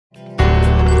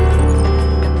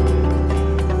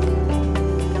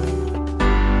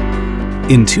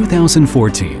In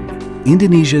 2014,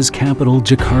 Indonesia's capital,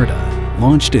 Jakarta,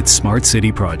 launched its Smart City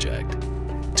project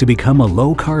to become a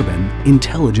low-carbon,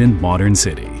 intelligent modern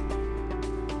city.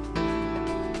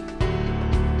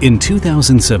 In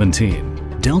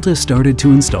 2017, Delta started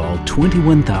to install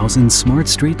 21,000 smart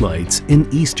streetlights in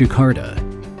East Jakarta,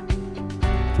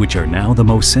 which are now the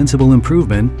most sensible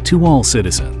improvement to all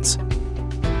citizens.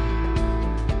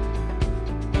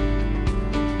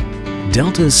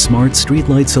 Delta's Smart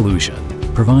Streetlight Solution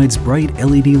provides bright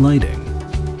LED lighting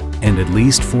and at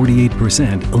least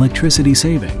 48% electricity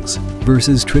savings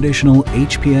versus traditional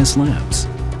HPS lamps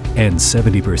and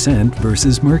 70%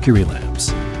 versus mercury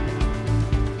lamps.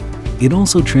 It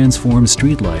also transforms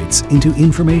streetlights into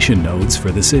information nodes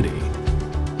for the city.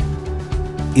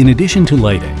 In addition to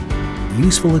lighting,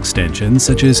 useful extensions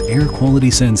such as air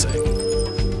quality sensing,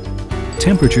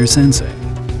 temperature sensing,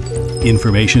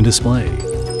 information display,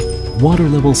 water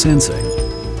level sensing,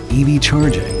 EV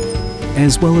charging,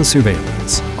 as well as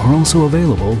surveillance are also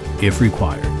available if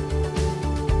required.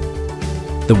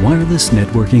 The wireless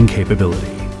networking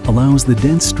capability allows the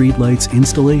dense streetlights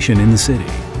installation in the city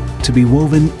to be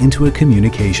woven into a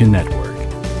communication network.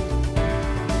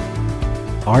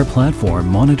 Our platform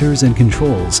monitors and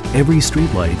controls every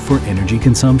streetlight for energy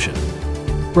consumption,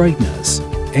 brightness,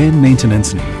 and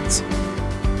maintenance needs.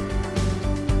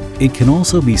 It can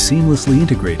also be seamlessly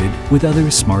integrated with other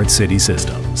smart city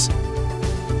systems.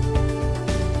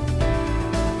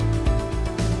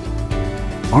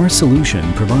 Our solution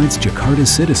provides Jakarta's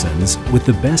citizens with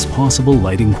the best possible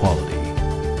lighting quality,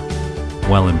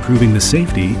 while improving the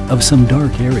safety of some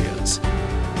dark areas.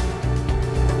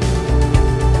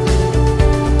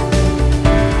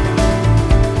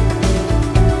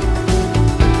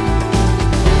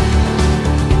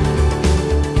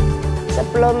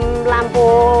 Sebelum lampu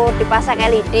dipasang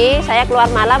LED, saya keluar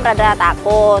malam rada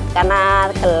takut karena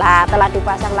gelap. Setelah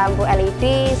dipasang lampu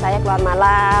LED, saya keluar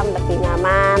malam lebih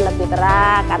nyaman, lebih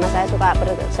terang karena saya suka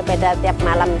bersepeda tiap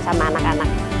malam sama anak-anak.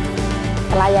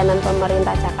 Pelayanan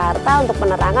pemerintah Jakarta untuk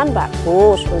penerangan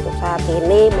bagus, untuk saat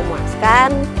ini memuaskan.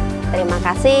 Terima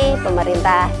kasih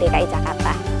pemerintah DKI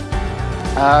Jakarta.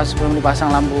 Sebelum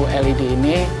dipasang lampu LED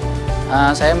ini,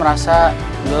 saya merasa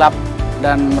gelap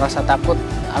dan merasa takut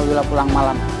apabila pulang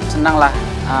malam. Senanglah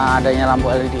adanya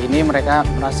lampu LED ini, mereka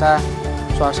merasa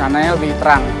suasananya lebih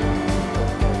terang.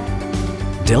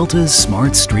 Delta's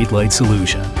Smart Streetlight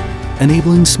Solution,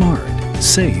 enabling smart,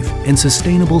 safe, and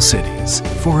sustainable cities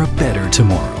for a better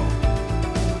tomorrow.